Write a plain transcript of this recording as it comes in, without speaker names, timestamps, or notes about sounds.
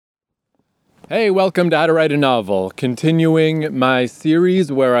Hey, welcome to How to Write a Novel, continuing my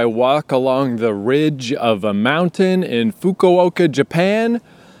series where I walk along the ridge of a mountain in Fukuoka, Japan,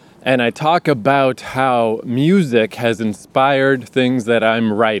 and I talk about how music has inspired things that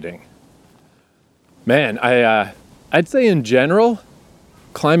I'm writing. Man, I'd say in general,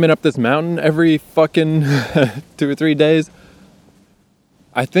 climbing up this mountain every fucking 2 or 3 days,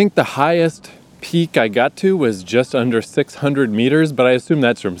 I think the highest peak I got to was just under 600 meters, but I assume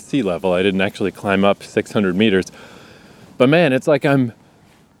that's from sea level. I didn't actually climb up 600 meters. But man, it's like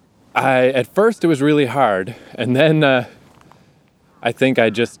at first it was really hard, and then I think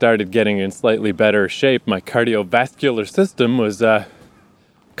I just started getting in slightly better shape. My cardiovascular system was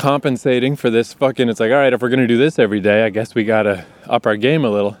compensating for this fucking, it's like, all right, if we're going to do this every day, I guess we got to up our game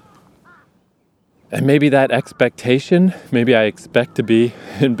a little. And maybe that expectation, maybe I expect to be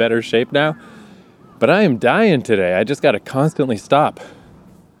in better shape now. But I am dying today. I just got to constantly stop.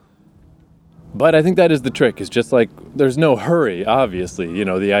 But I think that is the trick. It's just like, there's no hurry, obviously. You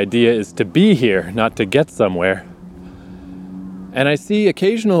know, the idea is to be here, not to get somewhere. And I see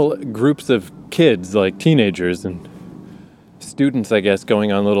occasional groups of kids, like teenagers and students, I guess,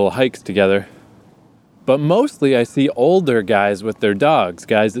 going on little hikes together. But mostly I see older guys with their dogs,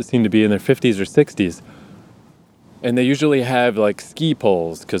 guys that seem to be in their 50s or 60s. And they usually have like ski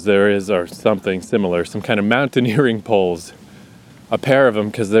poles, because there is, or something similar, some kind of mountaineering poles. A pair of them,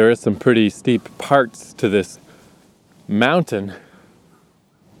 because there is some pretty steep parts to this mountain.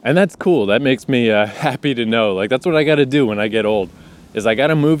 And that's cool. That makes me happy to know. Like, that's what I got to do when I get old, is I got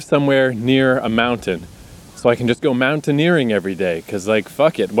to move somewhere near a mountain so I can just go mountaineering every day. Because, like,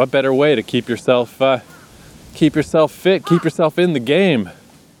 fuck it. What better way to keep yourself fit, keep yourself in the game?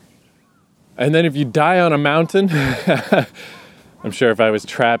 And then if you die on a mountain, I'm sure if I was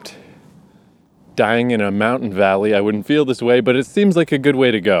trapped dying in a mountain valley, I wouldn't feel this way, but it seems like a good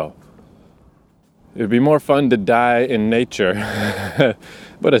way to go. It would be more fun to die in nature.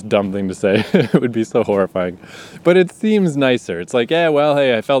 What a dumb thing to say. It would be so horrifying. But it seems nicer. It's like, yeah, well,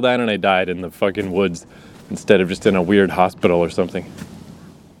 hey, I fell down and I died in the fucking woods instead of just in a weird hospital or something.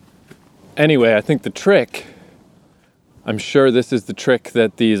 Anyway, I think the trick, I'm sure this is the trick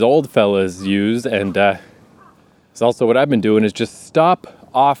that these old fellas use, and it's also what I've been doing, is just stop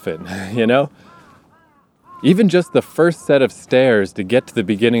often, you know? Even just the first set of stairs to get to the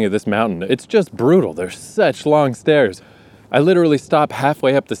beginning of this mountain, it's just brutal. They're such long stairs. I literally stop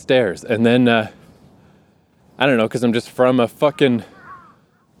halfway up the stairs, and then, I don't know, because I'm just from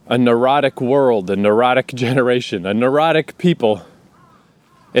a neurotic world, a neurotic generation, a neurotic people.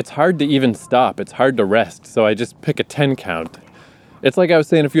 It's hard to even stop. It's hard to rest. So I just pick a 10 count. It's like I was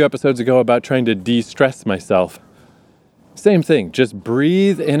saying a few episodes ago about trying to de-stress myself. Same thing. Just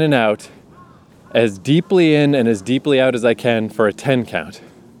breathe in and out as deeply in and as deeply out as I can for a 10 count.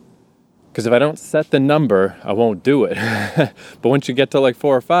 Because if I don't set the number, I won't do it. But once you get to like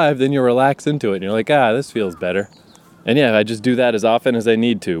 4 or 5, then you relax into it. And you're like, this feels better. And yeah, I just do that as often as I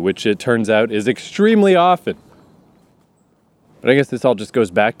need to, which it turns out is extremely often. But I guess this all just goes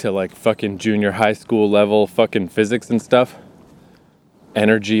back to like fucking junior high school level fucking physics and stuff.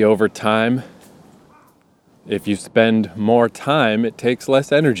 Energy over time. If you spend more time, it takes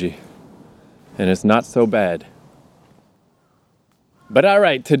less energy. And it's not so bad. But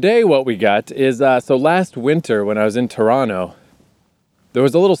alright, today what we got is, so last winter when I was in Toronto, there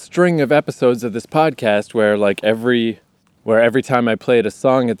was a little string of episodes of this podcast where every time I played a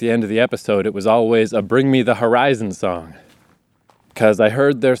song at the end of the episode, it was always a Bring Me the Horizon song. Because I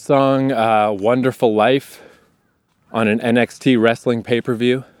heard their song, Wonderful Life, on an NXT wrestling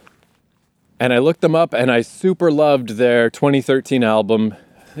pay-per-view. And I looked them up, and I super loved their 2013 album.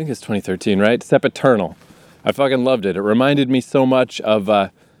 I think it's 2013, right? Sempiternal. I fucking loved it. It reminded me so much of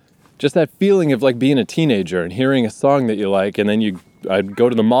just that feeling of like being a teenager and hearing a song that you like, and then I'd go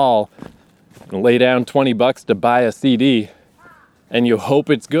to the mall and lay down $20 to buy a CD. And you hope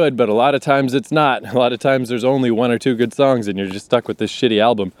it's good, but a lot of times it's not. A lot of times there's only 1 or 2 good songs and you're just stuck with this shitty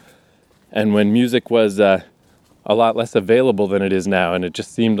album. And when music was a lot less available than it is now, and it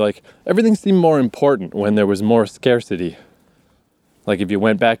just seemed like everything seemed more important when there was more scarcity. Like if you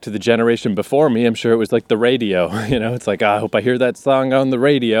went back to the generation before me, I'm sure it was like the radio. You know, it's like, I hope I hear that song on the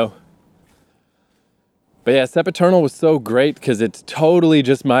radio. But yeah, Sempiternal was so great because it's totally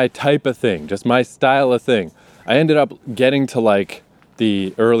just my type of thing, just my style of thing. I ended up getting to like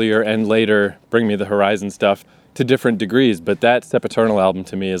the earlier and later Bring Me the Horizon stuff to different degrees, but that Sempiternal album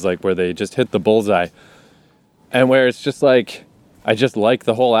to me is like where they just hit the bullseye. And where it's just like, I just like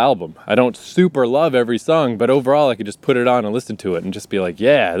the whole album. I don't super love every song, but overall I could just put it on and listen to it and just be like,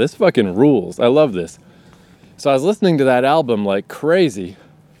 yeah, this fucking rules. I love this. So I was listening to that album like crazy.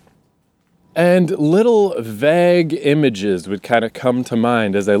 And little vague images would kind of come to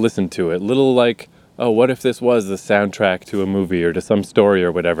mind as I listened to it. Little like, oh, what if this was the soundtrack to a movie or to some story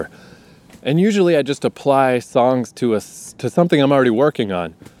or whatever. And usually I just apply songs to something I'm already working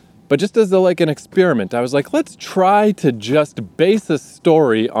on. But just as an experiment, I was like, let's try to just base a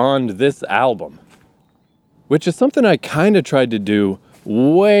story on this album. Which is something I kind of tried to do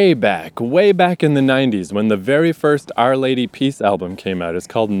way back in the 90s when the very first Our Lady Peace album came out. It's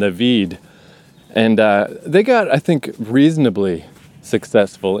called Naveed. And they got, I think, reasonably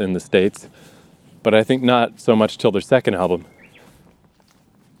successful in the States, but I think not so much till their second album,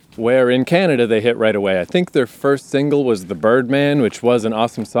 where in Canada they hit right away. I think their first single was The Birdman, which was an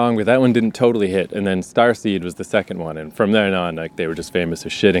awesome song, but that one didn't totally hit, and then Starseed was the second one, and from then on, they were just famous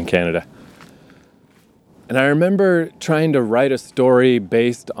as shit in Canada. And I remember trying to write a story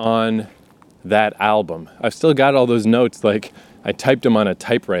based on that album. I've still got all those notes, I typed them on a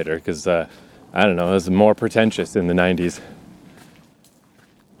typewriter, because I don't know, it was more pretentious in the 90s.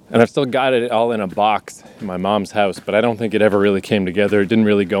 And I've still got it all in a box in my mom's house, but I don't think it ever really came together. It didn't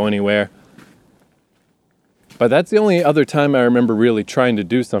really go anywhere. But that's the only other time I remember really trying to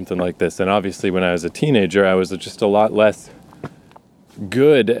do something like this. And obviously when I was a teenager, I was just a lot less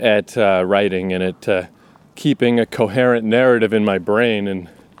good at writing and at keeping a coherent narrative in my brain. And,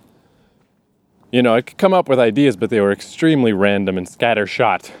 I could come up with ideas, but they were extremely random and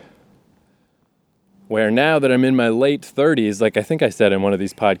scattershot. Where now that I'm in my late 30s, like I think I said in one of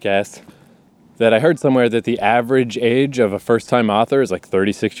these podcasts, that I heard somewhere that the average age of a first-time author is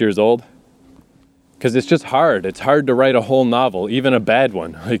 36 years old. Because it's just hard. It's hard to write a whole novel, even a bad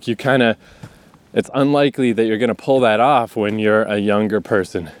one. It's unlikely that you're going to pull that off when you're a younger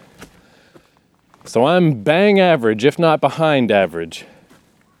person. So I'm bang average, if not behind average.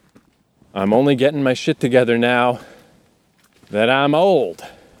 I'm only getting my shit together now that I'm old.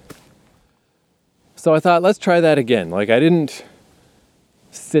 So I thought, let's try that again. I didn't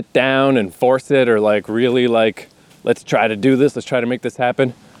sit down and force it or really let's try to do this, let's try to make this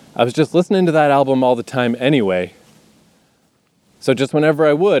happen. I was just listening to that album all the time anyway. So just whenever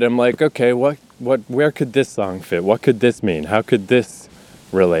I would, I'm like, okay, where could this song fit? What could this mean? How could this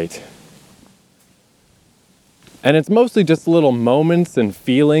relate? And it's mostly just little moments and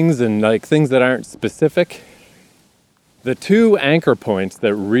feelings and things that aren't specific. The two anchor points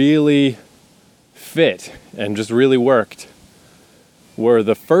that really fit and just really worked were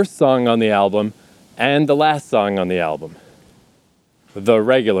the first song on the album and the last song on the album. The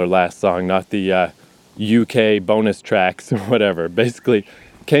regular last song, not the UK bonus tracks or whatever. Basically,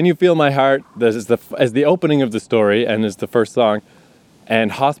 Can You Feel My Heart as the opening of the story and as the first song,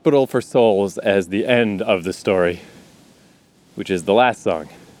 and Hospital for Souls as the end of the story, which is the last song.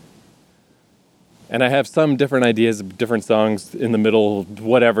 And I have some different ideas of different songs in the middle,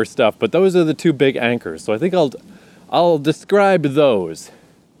 whatever stuff, but those are the two big anchors. So I think I'll describe those.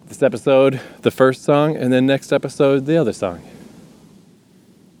 This episode, the first song, and then next episode, the other song.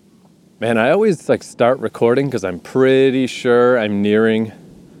 Man, I always start recording because I'm pretty sure I'm nearing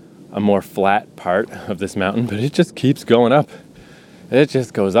a more flat part of this mountain, but it just keeps going up. It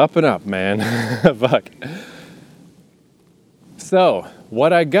just goes up and up, man. Fuck. So,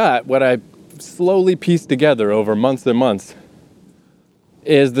 what I slowly pieced together over months and months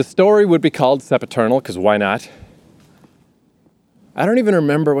is the story would be called Sempiternal, because why not? I don't even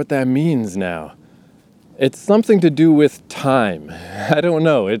remember what that means now. It's something to do with time. I don't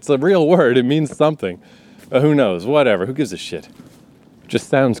know. It's a real word. It means something. But who knows? Whatever. Who gives a shit? Just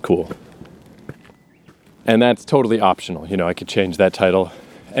sounds cool. And that's totally optional. I could change that title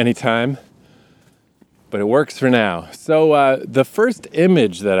anytime. But it works for now. So the first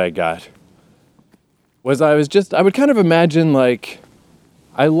image that I got was I would kind of imagine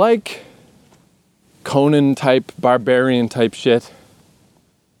I like Conan type, barbarian type shit.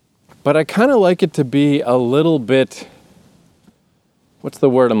 But I kind of like it to be a little bit, what's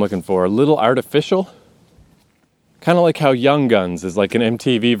the word I'm looking for? A little artificial? Kind of like how Young Guns is like an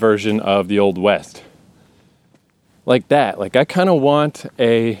MTV version of the Old West. Like that. I kind of want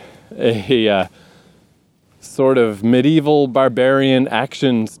a sort of medieval barbarian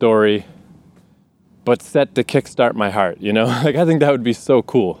action story, but set to kickstart my heart, I think that would be so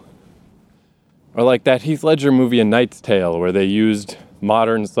cool. Or like that Heath Ledger movie A Knight's Tale, where they used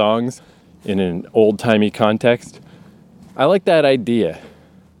modern songs in an old-timey context. I like that idea.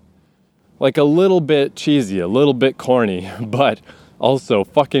 A little bit cheesy, a little bit corny, but also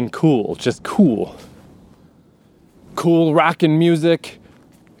fucking cool. Just cool. Cool rockin' music,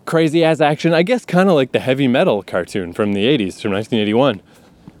 crazy-ass action. I guess kind of like the heavy metal cartoon from the 80s, from 1981.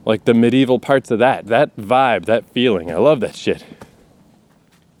 The medieval parts of that vibe, that feeling. I love that shit.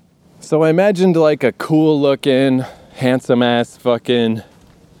 So I imagined like a cool looking, handsome ass fucking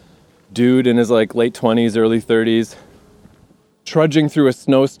dude in his like late 20s, early 30s, trudging through a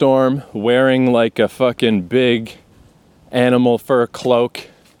snowstorm, wearing like a fucking big animal fur cloak.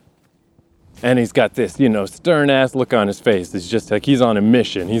 And he's got this, stern ass look on his face. It's just like he's on a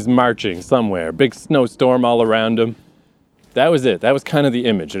mission. He's marching somewhere. Big snowstorm all around him. That was it. That was kind of the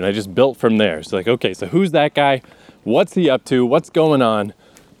image. And I just built from there. So like, okay, so who's that guy? What's he up to? What's going on?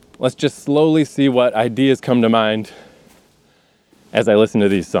 Let's just slowly see what ideas come to mind as I listen to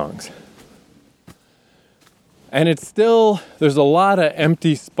these songs. And there's a lot of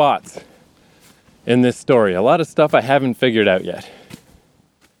empty spots in this story. A lot of stuff I haven't figured out yet.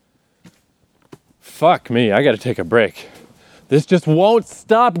 Fuck me, I gotta take a break. This just won't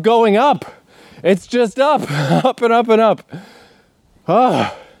stop going up. It's just up, up and up and up.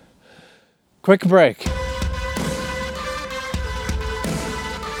 Ah, quick break.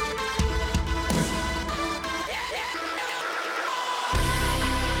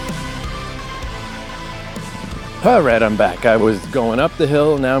 Alright, I'm back. I was going up the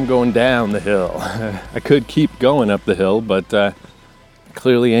hill, now I'm going down the hill. I could keep going up the hill, but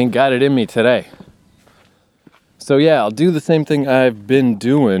clearly ain't got it in me today. So yeah, I'll do the same thing I've been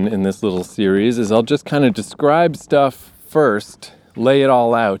doing in this little series, is I'll just kind of describe stuff first, lay it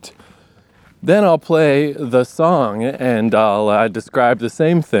all out. Then I'll play the song and I'll describe the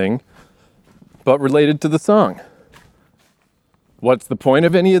same thing, but related to the song. What's the point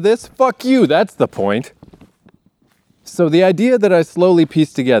of any of this? Fuck you, that's the point. So the idea that I slowly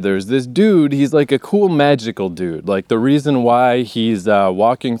pieced together is this dude, he's like a cool magical dude. Like the reason why he's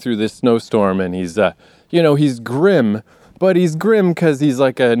walking through this snowstorm and he's, he's grim, but he's grim because he's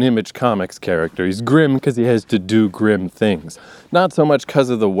like an Image Comics character. He's grim because he has to do grim things, not so much because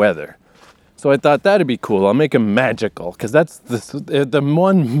of the weather. So I thought that'd be cool. I'll make him magical because that's the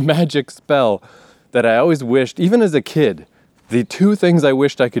one magic spell that I always wished, even as a kid, the two things I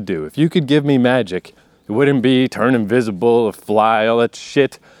wished I could do. If you could give me magic, it wouldn't be turn invisible, fly, all that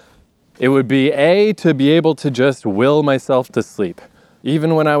shit. It would be to be able to just will myself to sleep.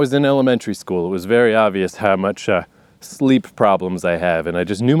 Even when I was in elementary school, it was very obvious how much sleep problems I have, and I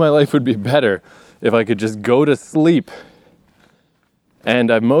just knew my life would be better if I could just go to sleep. And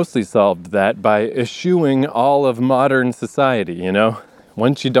I've mostly solved that by eschewing all of modern society,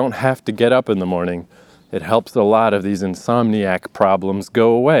 Once you don't have to get up in the morning, it helps a lot of these insomniac problems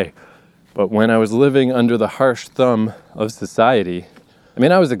go away. But when I was living under the harsh thumb of society,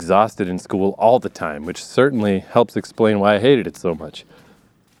 I was exhausted in school all the time, which certainly helps explain why I hated it so much.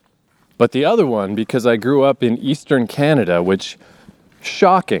 But the other one, because I grew up in Eastern Canada, which,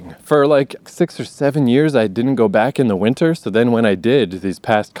 shocking, for like 6 or 7 years I didn't go back in the winter, so then when I did, these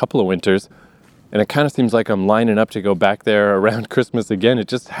past couple of winters, and it kind of seems like I'm lining up to go back there around Christmas again, it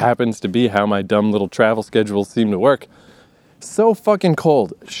just happens to be how my dumb little travel schedules seem to work. So fucking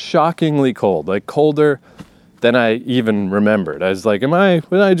cold, shockingly cold, like colder than I even remembered. I was like, was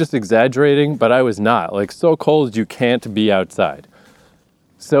I just exaggerating? But I was not. Like so cold you can't be outside.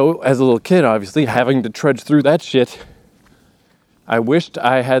 So as a little kid, obviously, having to trudge through that shit, I wished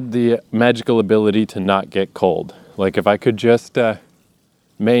I had the magical ability to not get cold. Like if I could just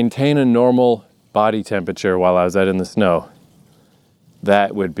maintain a normal body temperature while I was out in the snow,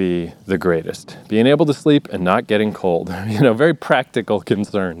 that would be the greatest. Being able to sleep and not getting cold. Very practical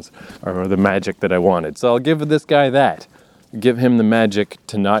concerns are the magic that I wanted. So I'll give this guy that. Give him the magic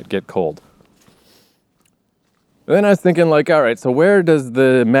to not get cold. Then I was thinking all right, so where does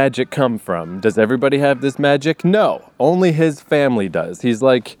the magic come from? Does everybody have this magic? No, only his family does. He's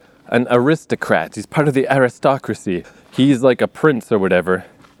like an aristocrat. He's part of the aristocracy. He's like a prince or whatever.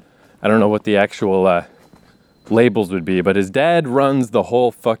 I don't know what the actual labels would be, but his dad runs the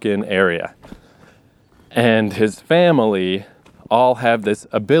whole fucking area. And his family all have this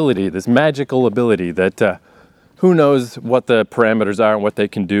ability, this magical ability that who knows what the parameters are and what they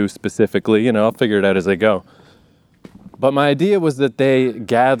can do specifically. I'll figure it out as I go. But my idea was that they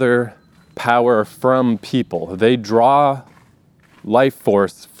gather power from people. They draw life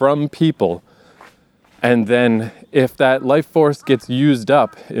force from people. And then if that life force gets used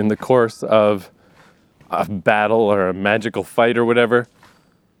up in the course of a battle or a magical fight or whatever,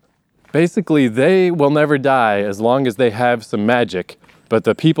 basically they will never die as long as they have some magic, but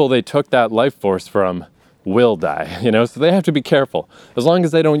the people they took that life force from will die, so they have to be careful. As long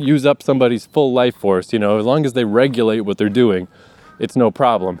as they don't use up somebody's full life force, as long as they regulate what they're doing, it's no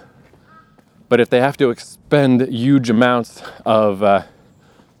problem. But if they have to expend huge amounts of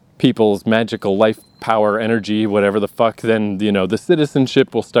people's magical life power, energy, whatever the fuck, then, the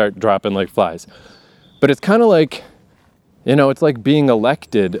citizenship will start dropping like flies. But it's kind of like You know, it's like being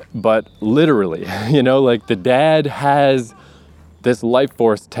elected, but literally, you know, like the dad has this life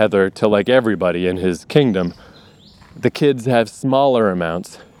force tether to like everybody in his kingdom. The kids have smaller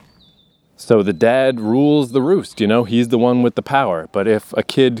amounts. So the dad rules the roost, you know, he's the one with the power. But if a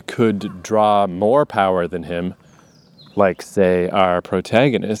kid could draw more power than him, like say our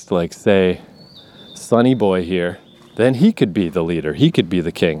protagonist, like say Sonny Boy here, then he could be the leader, he could be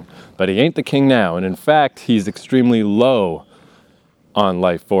the king. But he ain't the king now, and in fact, he's extremely low on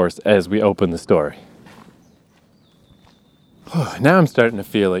life force as we open the story. Now I'm starting to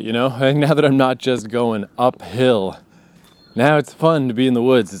feel it, you know? Now that I'm not just going uphill, now it's fun to be in the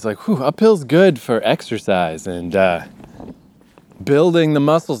woods. It's like, whew, uphill's good for exercise and building the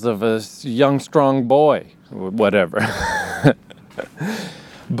muscles of a young, strong boy, whatever.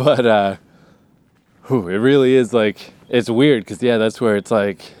 But, it really is like, it's weird because, yeah, that's where it's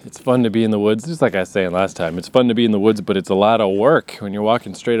like, it's fun to be in the woods. Just like I was saying last time, it's fun to be in the woods, but it's a lot of work when you're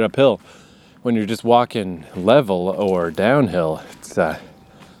walking straight uphill. When you're just walking level or downhill,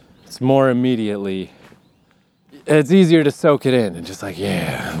 it's more immediately, it's easier to soak it in and just like,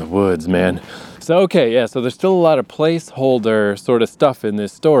 yeah, the woods, man. So, okay, yeah, so there's still a lot of placeholder sort of stuff in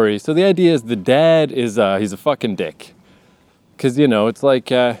this story. So the idea is the dad is, he's a fucking dick. Because, you know, it's like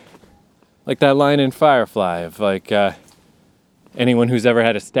that line in Firefly of like, anyone who's ever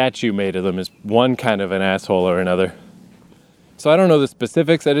had a statue made of them is one kind of an asshole or another. So I don't know the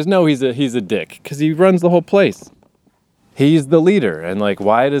specifics, I just know he's a dick, because he runs the whole place. He's the leader, and like,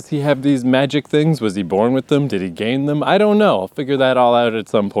 why does he have these magic things? Was he born with them? Did he gain them? I don't know, I'll figure that all out at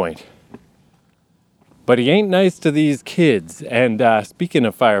some point. But he ain't nice to these kids, and speaking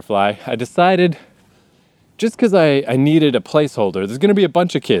of Firefly, I decided, just because I needed a placeholder, there's going to be a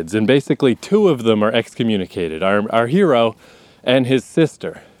bunch of kids, and basically 2 of them are excommunicated, our hero and his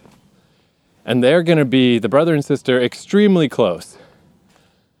sister. And they're going to be, the brother and sister, extremely close.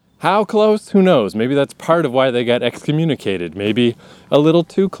 How close? Who knows? Maybe that's part of why they got excommunicated. Maybe a little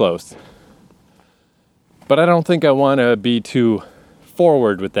too close. But I don't think I want to be too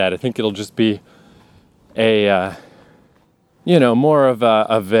forward with that. I think it'll just be a, more of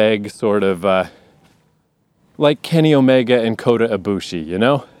a vague sort of, like Kenny Omega and Kota Ibushi, you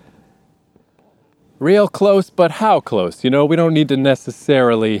know? Real close, but how close? You know, we don't need to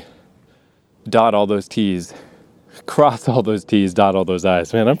necessarily dot all those T's, cross all those T's, dot all those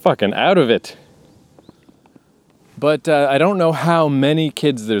I's. Man, I'm fucking out of it. But I don't know how many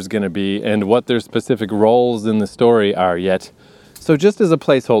kids there's going to be and what their specific roles in the story are yet. So just as a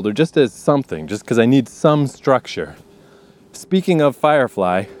placeholder, just as something, just because I need some structure. Speaking of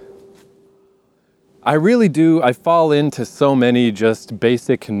Firefly, I fall into so many just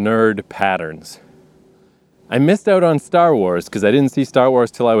basic nerd patterns. I missed out on Star Wars because I didn't see Star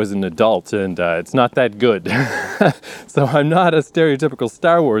Wars till I was an adult, and it's not that good. So I'm not a stereotypical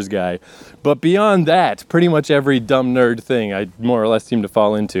Star Wars guy. But beyond that, pretty much every dumb nerd thing I more or less seem to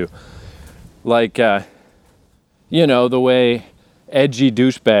fall into. Like, the way edgy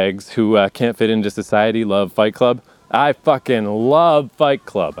douchebags who can't fit into society love Fight Club. I fucking love Fight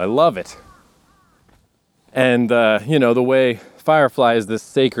Club. I love it. And, the way Firefly is this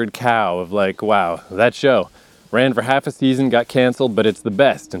sacred cow of like, wow, that show ran for half a season, got canceled, but it's the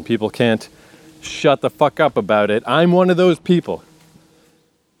best, and people can't shut the fuck up about it. I'm one of those people.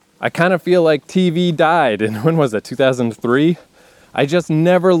 I kind of feel like TV died in, when was it, 2003? I just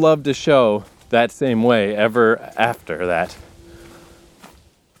never loved a show that same way ever after that.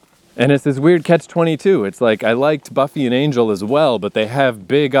 And it's this weird catch-22. It's like, I liked Buffy and Angel as well, but they have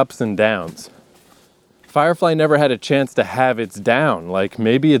big ups and downs. Firefly never had a chance to have its down. Like,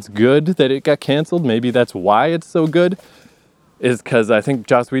 maybe it's good that it got canceled. Maybe that's why it's so good. Is because I think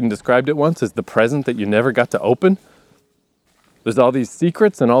Joss Whedon described it once as the present that you never got to open. There's all these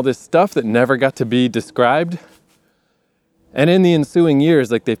secrets and all this stuff that never got to be described. And in the ensuing years,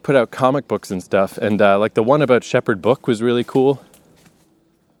 like, they've put out comic books and stuff. And, like, the one about Shepherd Book was really cool.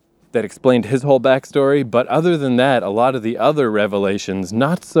 That explained his whole backstory, but other than that, a lot of the other revelations,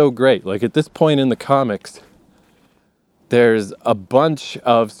 not so great. Like at this point in the comics, there's a bunch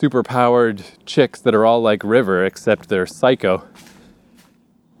of superpowered chicks that are all like River, except they're psycho.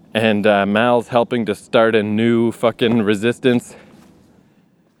 And Mal's helping to start a new fucking resistance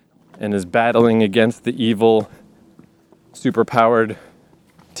and is battling against the evil, superpowered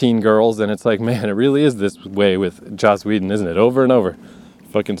teen girls. And it's like, man, it really is this way with Joss Whedon, isn't it? Over and over.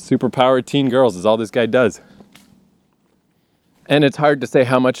 Fucking superpowered teen girls is all this guy does. And it's hard to say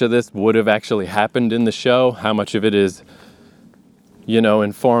how much of this would have actually happened in the show, how much of it is,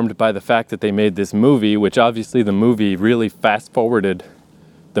 informed by the fact that they made this movie, which obviously the movie really fast-forwarded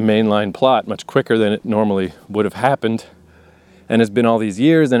the mainline plot much quicker than it normally would have happened. and it's been all these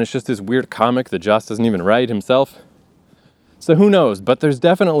years, and it's just this weird comic that Joss doesn't even write himself. So who knows? But there's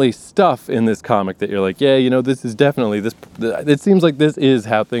definitely stuff in this comic that you're like, yeah, you know, this is definitely this. It seems like this is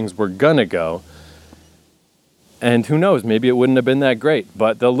how things were gonna go. And who knows? Maybe it wouldn't have been that great.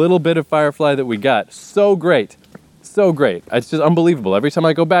 But the little bit of Firefly that we got, so great, so great. It's just unbelievable. Every time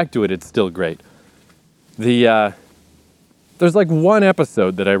I go back to it, it's still great. There's like one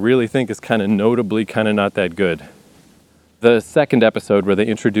episode that I really think is kind of notably kind of not that good. The second episode where they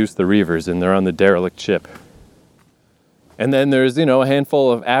introduce the Reavers and they're on the derelict ship. And then there's, you know, a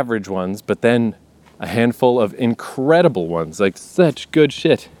handful of average ones, but then a handful of incredible ones, like such good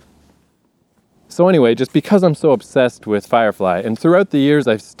shit. So anyway, just because I'm so obsessed with Firefly, and throughout the years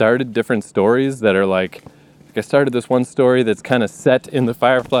I've started different stories that are like I started this one story that's kind of set in the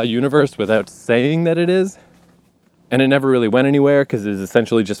Firefly universe without saying that it is. And it never really went anywhere because it is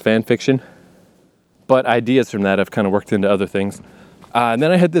essentially just fan fiction. But ideas from that I've kind of worked into other things. And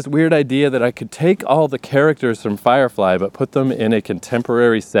then I had this weird idea that I could take all the characters from Firefly but put them in a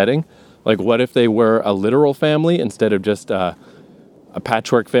contemporary setting. Like what if they were a literal family instead of just a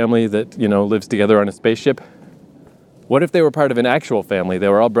patchwork family that, you know, lives together on a spaceship? What if they were part of an actual family? They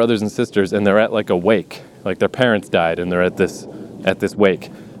were all brothers and sisters and they're at like a wake. Like their parents died and they're at this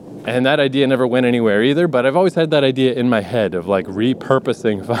wake. And that idea never went anywhere either, but I've always had that idea in my head of like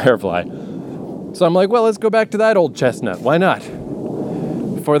repurposing Firefly. So I'm like, well, let's go back to that old chestnut. Why not?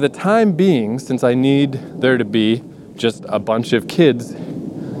 For the time being, since I need there to be just a bunch of kids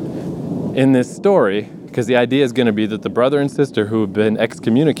in this story, because the idea is going to be that the brother and sister who have been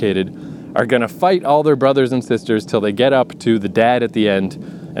excommunicated are going to fight all their brothers and sisters till they get up to the dad at the end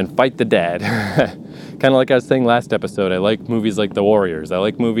and fight the dad. Kind of like I was saying last episode, I like movies like The Warriors. I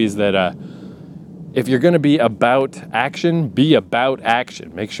like movies that if you're going to be about action, be about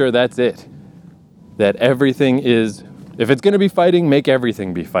action. Make sure that's it. That everything is, if it's going to be fighting, make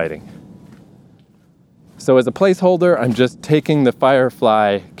everything be fighting. So as a placeholder, I'm just taking the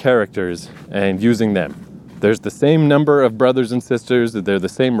Firefly characters and using them. There's the same number of brothers and sisters, they're the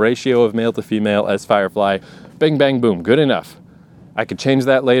same ratio of male to female as Firefly. Bing, bang, boom, good enough. I could change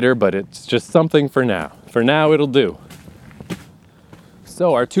that later, but it's just something for now. For now, it'll do.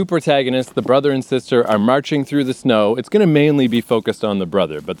 So our two protagonists, the brother and sister, are marching through the snow. It's going to mainly be focused on the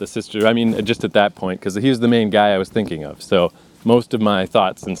brother, but the sister, I mean, just at that point, because he was the main guy I was thinking of. So most of my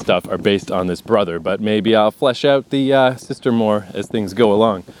thoughts and stuff are based on this brother, but maybe I'll flesh out the sister more as things go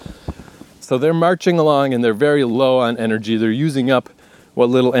along. So they're marching along and they're very low on energy. They're using up what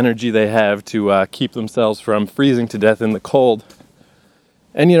little energy they have to keep themselves from freezing to death in the cold.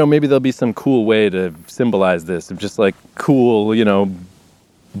 And, you know, maybe there'll be some cool way to symbolize this of just like cool, you know,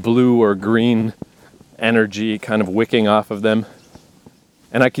 blue or green energy kind of wicking off of them.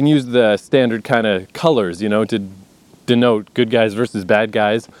 And I can use the standard kind of colors, you know, to denote good guys versus bad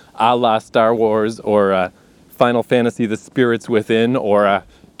guys, a la Star Wars or Final Fantasy The Spirits Within or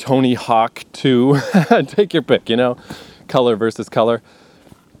Tony Hawk 2. Take your pick, you know, color versus color.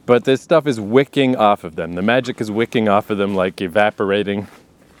 But this stuff is wicking off of them. The magic is wicking off of them, like evaporating.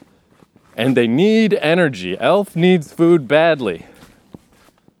 And they need energy. Elf needs food badly.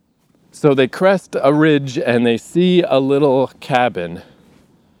 So they crest a ridge and they see a little cabin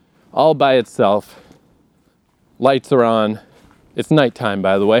all by itself. Lights are on. It's nighttime,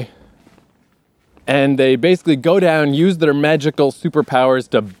 by the way. And they basically go down, use their magical superpowers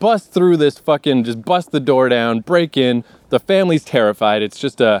to bust through this just bust the door down, break in. The family's terrified. It's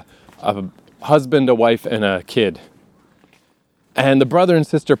just a husband, a wife, and a kid. And the brother and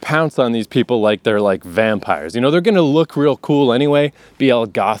sister pounce on these people like they're like vampires. You know, they're going to look real cool anyway, be all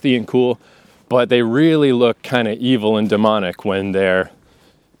gothy and cool, but they really look kind of evil and demonic when they're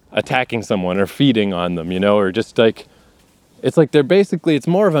attacking someone or feeding on them, you know, or just like, it's like it's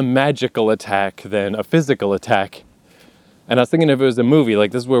more of a magical attack than a physical attack. And I was thinking if it was a movie,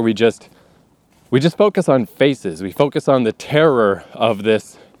 like this is where we just focus on faces. We focus on the terror of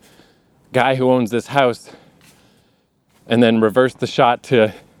this guy who owns this house and then reverse the shot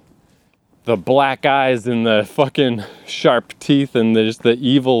to the black eyes and the fucking sharp teeth and just the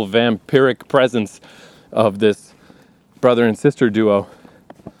evil vampiric presence of this brother and sister duo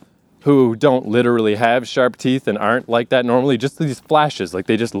who don't literally have sharp teeth and aren't like that normally, just these flashes, like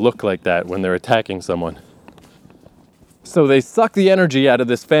they just look like that when they're attacking someone. So they suck the energy out of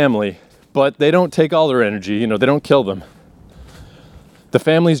this family, but they don't take all their energy, you know, they don't kill them. The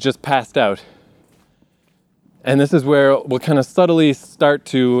family's just passed out. And this is where we'll kind of subtly start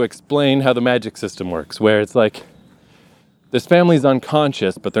to explain how the magic system works, where it's like, this family's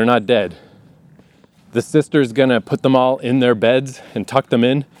unconscious, but they're not dead. The sister's gonna put them all in their beds and tuck them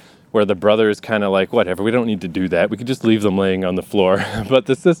in, where the brother is kind of like, whatever, we don't need to do that. We could just leave them laying on the floor. But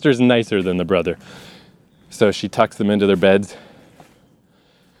the sister's nicer than the brother. So she tucks them into their beds.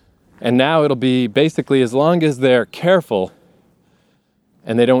 And now it'll be basically, as long as they're careful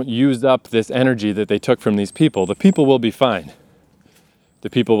and they don't use up this energy that they took from these people, the people will be fine. The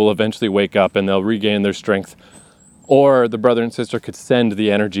people will eventually wake up and they'll regain their strength. Or the brother and sister could send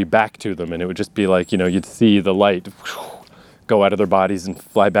the energy back to them, and it would just be like, you'd see the light go out of their bodies and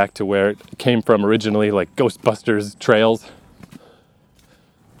fly back to where it came from originally, like Ghostbusters trails.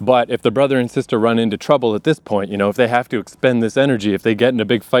 But if the brother and sister run into trouble at this point, if they have to expend this energy, if they get in a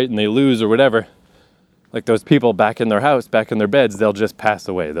big fight and they lose or whatever, like those people back in their house, back in their beds, they'll just pass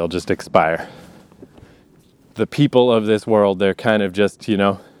away. They'll just expire. The people of this world, they're kind of just,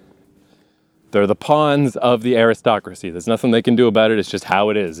 they're the pawns of the aristocracy. There's nothing they can do about it. It's just how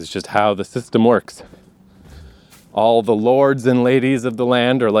it is. It's just how the system works. All the lords and ladies of the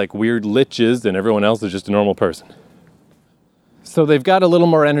land are like weird liches, and everyone else is just a normal person. So they've got a little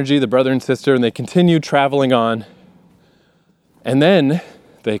more energy, the brother and sister, and they continue traveling on. And then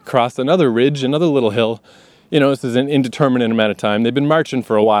they cross another ridge, another little hill. This is an indeterminate amount of time. They've been marching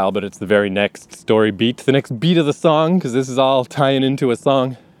for a while, but it's the very next story beat, the next beat of the song, because this is all tying into a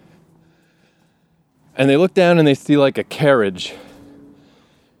song. And they look down and they see like a carriage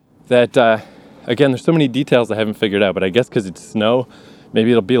that, again, there's so many details I haven't figured out, but I guess because it's snow,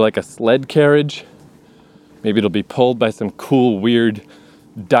 maybe it'll be like a sled carriage. Maybe it'll be pulled by some cool, weird,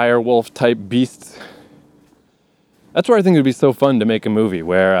 dire wolf type beasts. That's where I think it would be so fun to make a movie,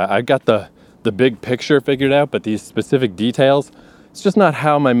 where I got the big picture figured out, but these specific details, it's just not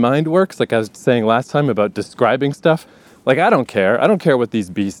how my mind works. Like I was saying last time about describing stuff. Like, I don't care. I don't care what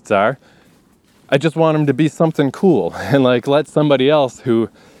these beasts are. I just want them to be something cool, and like let somebody else who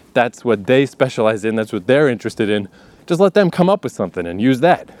that's what they specialize in, that's what they're interested in, just let them come up with something and use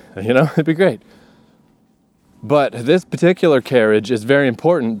that. It'd be great. But this particular carriage is very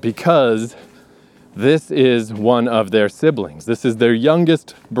important because this is one of their siblings. This is their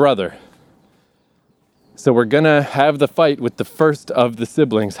youngest brother. So we're gonna have the fight with the first of the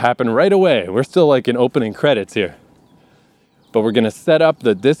siblings happen right away. We're still like in opening credits here. But we're gonna set up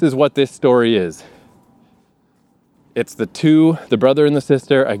that this is what this story is. It's the brother and the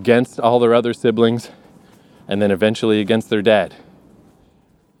sister against all their other siblings, and then eventually against their dad.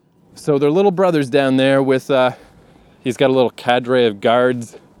 So their little brother's down there with, he's got a little cadre of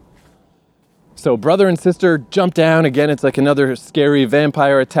guards. So brother and sister jump down. Again, it's like another scary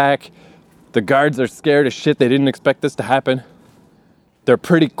vampire attack. The guards are scared as shit. They didn't expect this to happen. They're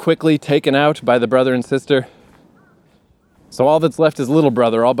pretty quickly taken out by the brother and sister. So all that's left is little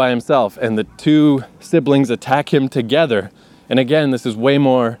brother all by himself, and the two siblings attack him together. And again, this is way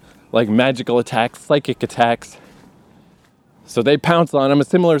more like magical attacks, psychic attacks. So they pounce on him, a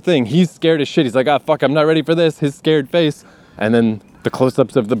similar thing. He's scared as shit. He's like, fuck, I'm not ready for this. His scared face. And then the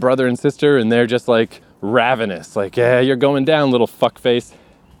close-ups of the brother and sister, and they're just like ravenous. Like, yeah, you're going down, little fuckface.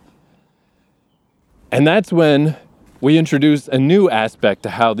 And that's when we introduce a new aspect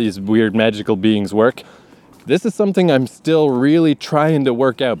to how these weird magical beings work. This is something I'm still really trying to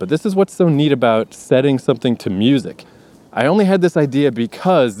work out, but this is what's so neat about setting something to music. I only had this idea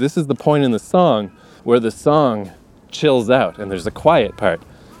because this is the point in the song where the song chills out and there's a quiet part.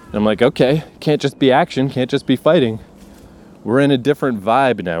 And I'm like, okay, can't just be action, can't just be fighting. We're in a different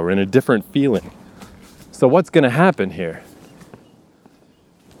vibe now, we're in a different feeling. So what's gonna happen here?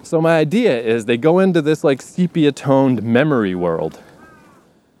 So my idea is they go into this like sepia-toned memory world,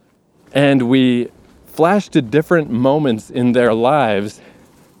 and we flash to different moments in their lives.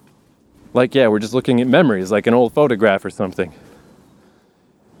 Like, we're just looking at memories, like an old photograph or something.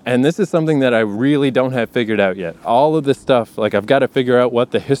 And this is something that I really don't have figured out yet. All of this stuff, like I've got to figure out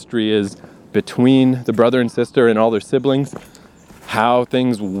what the history is between the brother and sister and all their siblings, how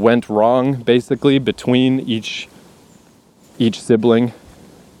things went wrong, basically, between each sibling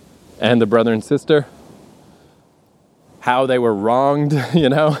and the brother and sister. How they were wronged,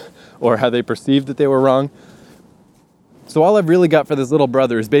 or how they perceived that they were wrong. So all I've really got for this little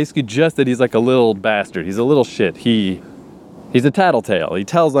brother is basically just that he's like a little bastard. He's a little shit. He's a tattletale. He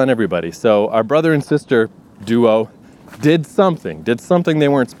tells on everybody. So our brother and sister duo did something they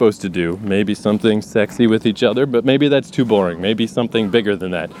weren't supposed to do. Maybe something sexy with each other, but maybe that's too boring. Maybe something bigger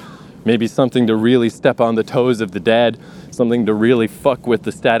than that. Maybe something to really step on the toes of the dad, something to really fuck with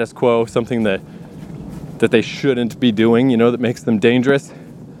the status quo, something that they shouldn't be doing, that makes them dangerous.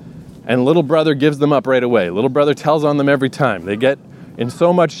 And little brother gives them up right away. Little brother tells on them every time. They get in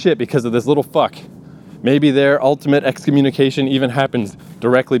so much shit because of this little fuck. Maybe their ultimate excommunication even happens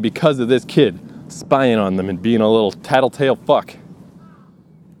directly because of this kid spying on them and being a little tattletale fuck.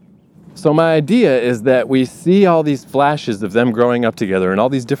 So my idea is that we see all these flashes of them growing up together and all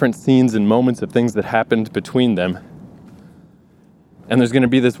these different scenes and moments of things that happened between them. And there's going to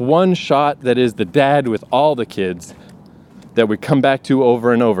be this one shot that is the dad with all the kids that we come back to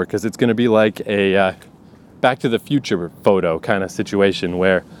over and over, because it's going to be like a Back to the Future photo kind of situation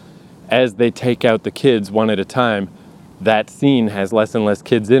where as they take out the kids one at a time, that scene has less and less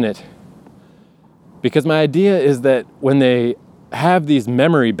kids in it. Because my idea is that when they have these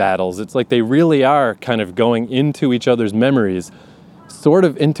memory battles, it's like they really are kind of going into each other's memories, sort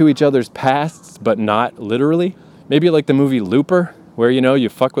of into each other's pasts, but not literally. Maybe like the movie Looper, where, you know, you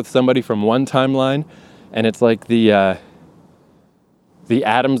fuck with somebody from one timeline and it's like the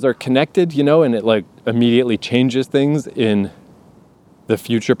atoms are connected, you know, and it like immediately changes things in the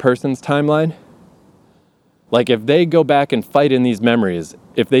future person's timeline. Like if they go back and fight in these memories,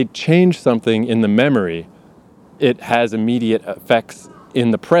 if they change something in the memory, it has immediate effects in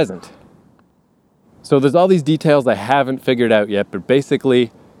the present. So there's all these details I haven't figured out yet, but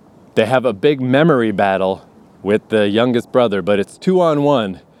basically they have a big memory battle with the youngest brother, but it's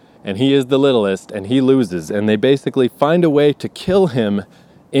 2-on-1, and he is the littlest, and he loses, and they basically find a way to kill him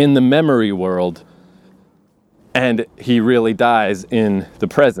in the memory world, and he really dies in the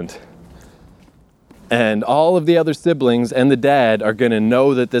present. And all of the other siblings and the dad are going to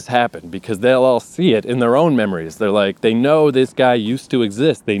know that this happened because they'll all see it in their own memories. They're like, they know this guy used to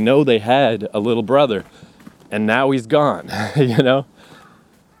exist. They know they had a little brother and now he's gone, you know?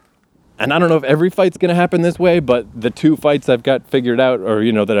 And I don't know if every fight's going to happen this way, but the 2 fights I've got figured out, or,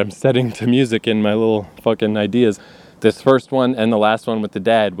 you know, that I'm setting to music in my little fucking ideas, this first one and the last one with the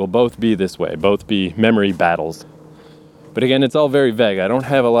dad will both be this way, both be memory battles. But again, it's all very vague. I don't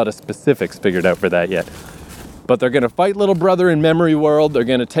have a lot of specifics figured out for that yet. But they're going to fight little brother in memory world. They're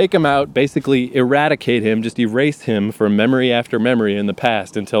going to take him out, basically eradicate him, just erase him from memory after memory in the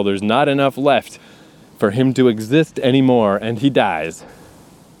past until there's not enough left for him to exist anymore, and he dies.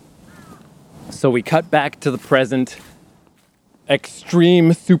 So we cut back to the present.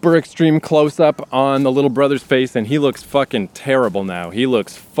 Extreme, super extreme close-up on the little brother's face, and he looks fucking terrible now. He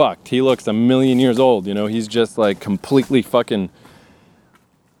looks fucked. He looks a million years old, you know? He's just like completely fucking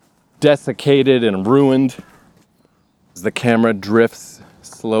desiccated and ruined. As the camera drifts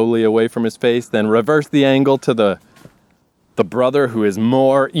slowly away from his face, then reverse the angle to the brother, who is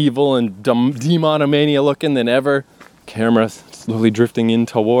more evil and demonomania looking than ever. Camera slowly drifting in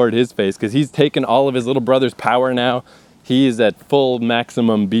toward his face, because he's taken all of his little brother's power now. He's at full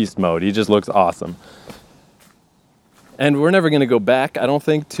maximum beast mode. He just looks awesome. And we're never going to go back, I don't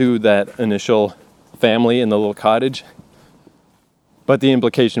think, to that initial family in the little cottage. But the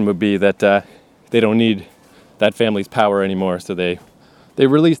implication would be that they don't need that family's power anymore. So they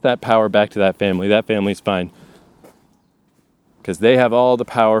release that power back to that family. That family's fine. Because they have all the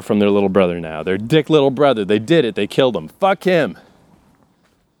power from their little brother now. Their dick little brother. They did it. They killed him. Fuck him.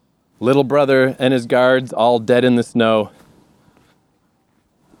 Little brother and his guards all dead in the snow.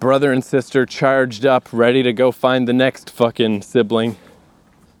 Brother and sister charged up, ready to go find the next fucking sibling.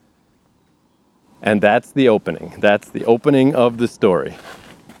 And that's the opening. That's the opening of the story.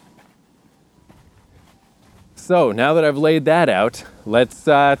 So now that I've laid that out, let's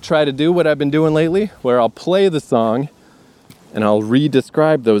try to do what I've been doing lately, where I'll play the song and I'll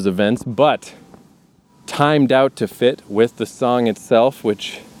re-describe those events, but timed out to fit with the song itself,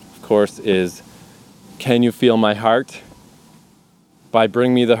 which of course is Can You Feel My Heart by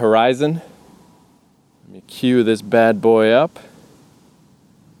Bring Me the Horizon. Let me cue this bad boy up.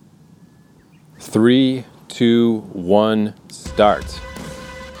 3, 2, 1, start.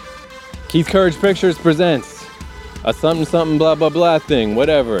 Keith Courage Pictures presents a something something blah blah blah thing,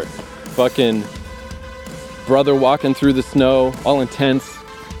 whatever. Fucking brother walking through the snow, all intense.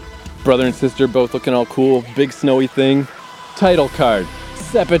 Brother and sister both looking all cool. Big snowy thing. Title card.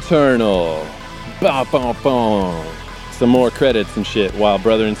 Sempiternal. Bah, bah, bah. Some more credits and shit while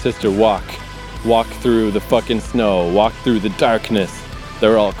brother and sister walk through the fucking snow, walk through the darkness.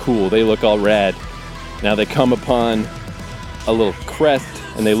 They're all cool. They look all rad. Now they come upon a little crest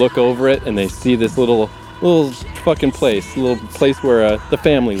and they look over it and they see this little fucking place, a little place where the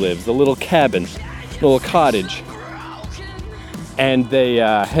family lives, a little cabin, little cottage. And they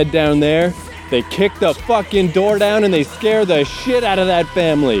head down there. They kick the fucking door down and they scare the shit out of that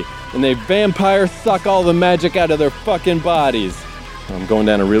family. And they vampire suck all the magic out of their fucking bodies. I'm going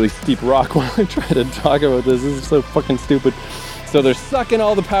down a really steep rock while I try to talk about this. This is so fucking stupid. So they're sucking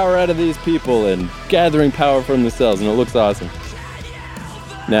all the power out of these people and gathering power from themselves, and it looks awesome.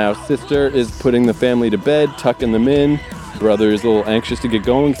 Now, sister is putting the family to bed, tucking them in. Brother is a little anxious to get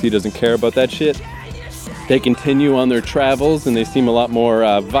going because he doesn't care about that shit. They continue on their travels, and they seem a lot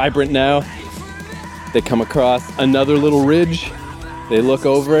more vibrant now. They come across another little ridge. They look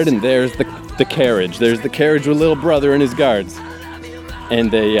over it, and there's the carriage. There's the carriage with little brother and his guards. And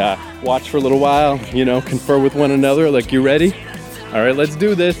they watch for a little while, confer with one another, like, you ready? All right, let's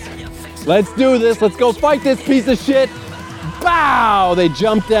do this. Let's do this. Let's go fight this piece of shit. Bow! They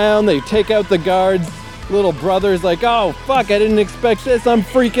jump down. They take out the guards. Little brother's like, oh, fuck, I didn't expect this. I'm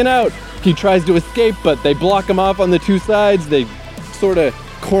freaking out. He tries to escape, but they block him off on the two sides. They sort of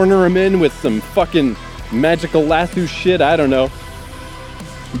corner him in with some fucking magical lasso shit. I don't know.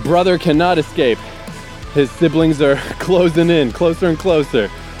 Brother cannot escape. His siblings are closing in, closer and closer,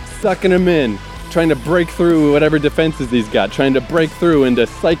 sucking him in, trying to break through whatever defenses he's got, trying to break through into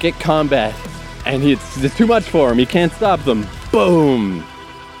psychic combat. And it's too much for him. He can't stop them. Boom!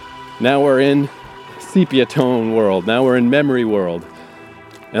 Now we're in sepia tone world. Now we're in memory world.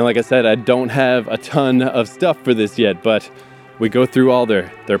 And like I said, I don't have a ton of stuff for this yet, but we go through all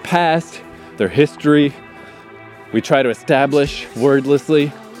their past, their history. We try to establish wordlessly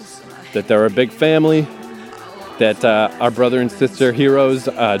that they're a big family, that our brother and sister heroes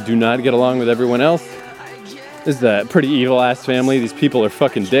do not get along with everyone else. This is a pretty evil-ass family. These people are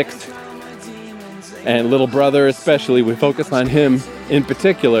fucking dicks. And little brother especially, we focus on him in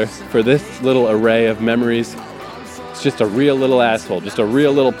particular for this little array of memories. It's just a real little asshole, just a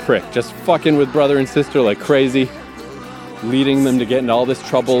real little prick, just fucking with brother and sister like crazy, leading them to get into all this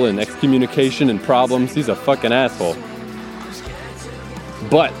trouble and excommunication and problems. He's a fucking asshole.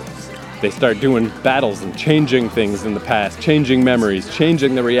 But they start doing battles and changing things in the past, changing memories,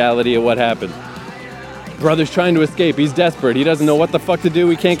 changing the reality of what happened. Brother's trying to escape. He's desperate. He doesn't know what the fuck to do.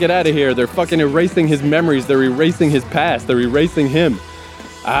 He can't get out of here. They're fucking erasing his memories. They're erasing his past. They're erasing him.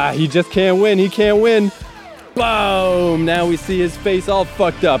 He just can't win. He can't win. Boom! Now we see his face all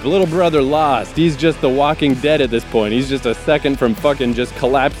fucked up. Little brother lost. He's just the walking dead at this point. He's just a second from fucking just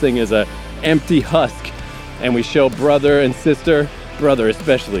collapsing as a empty husk. And we show brother and sister, brother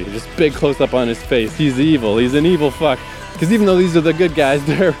especially, just big close-up on his face. He's evil. He's an evil fuck. Because even though these are the good guys,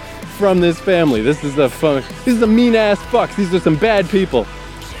 they're from this family. This is a mean-ass fucks. These are some bad people.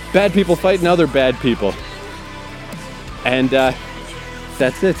 Bad people fighting other bad people. And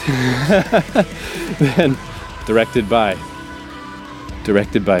that's it. Then directed by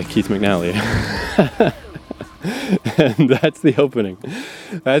Keith McNally. And that's the opening.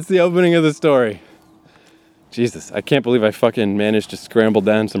 That's the opening of the story. Jesus, I can't believe I fucking managed to scramble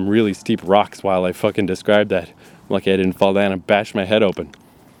down some really steep rocks while I fucking described that. Lucky I didn't fall down and bash my head open.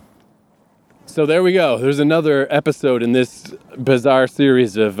 So there we go. There's another episode in this bizarre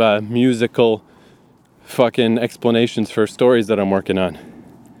series of musical fucking explanations for stories that I'm working on.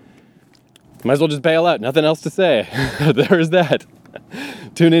 Might as well just bail out. Nothing else to say. There's that.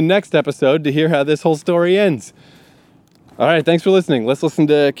 Tune in next episode to hear how this whole story ends. All right, thanks for listening. Let's listen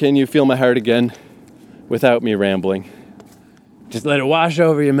to Can You Feel My Heart Again without me rambling. Just let it wash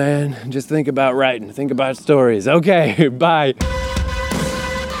over you, man. Just think about writing. Think about stories. Okay, bye.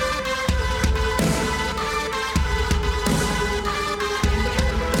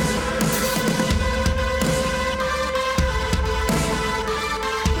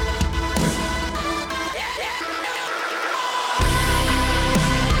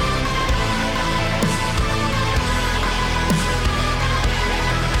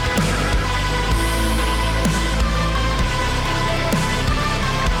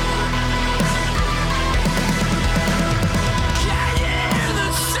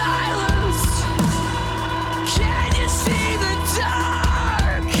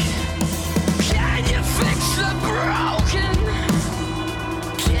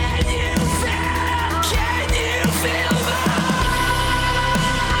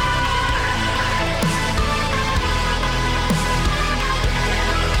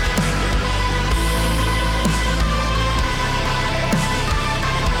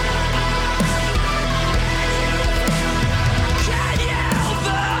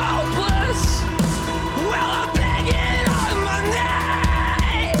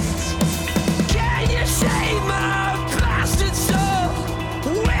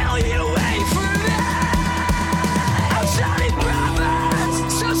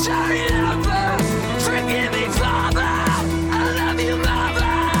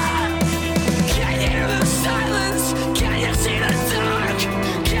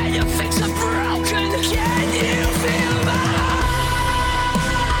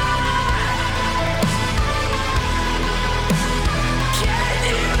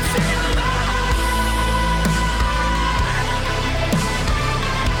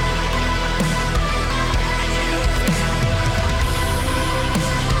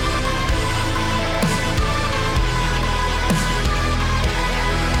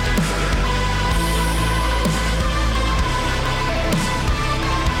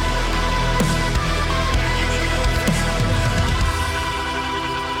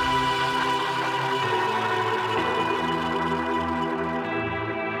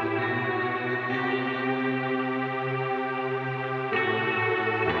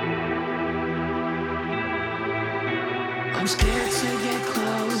 I'm scared to get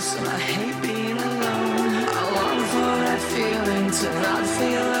close, and I hate being alone. I long for that feeling to not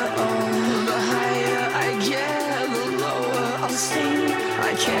feel at all. The higher I get, the lower I'll sink.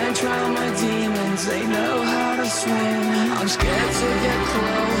 I can't drown my demons, they know how to swim. I'm scared to get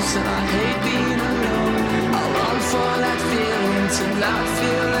close, and I hate being alone. I long for that feeling to not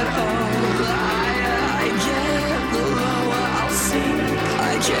feel at all. The higher I get, the lower I'll sink.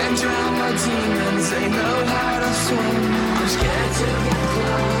 I can't drown my demons, they know how to swim. I'm scared to get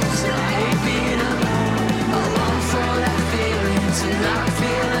close, and I hate being alone. I long for that feeling to not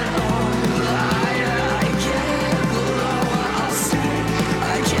feel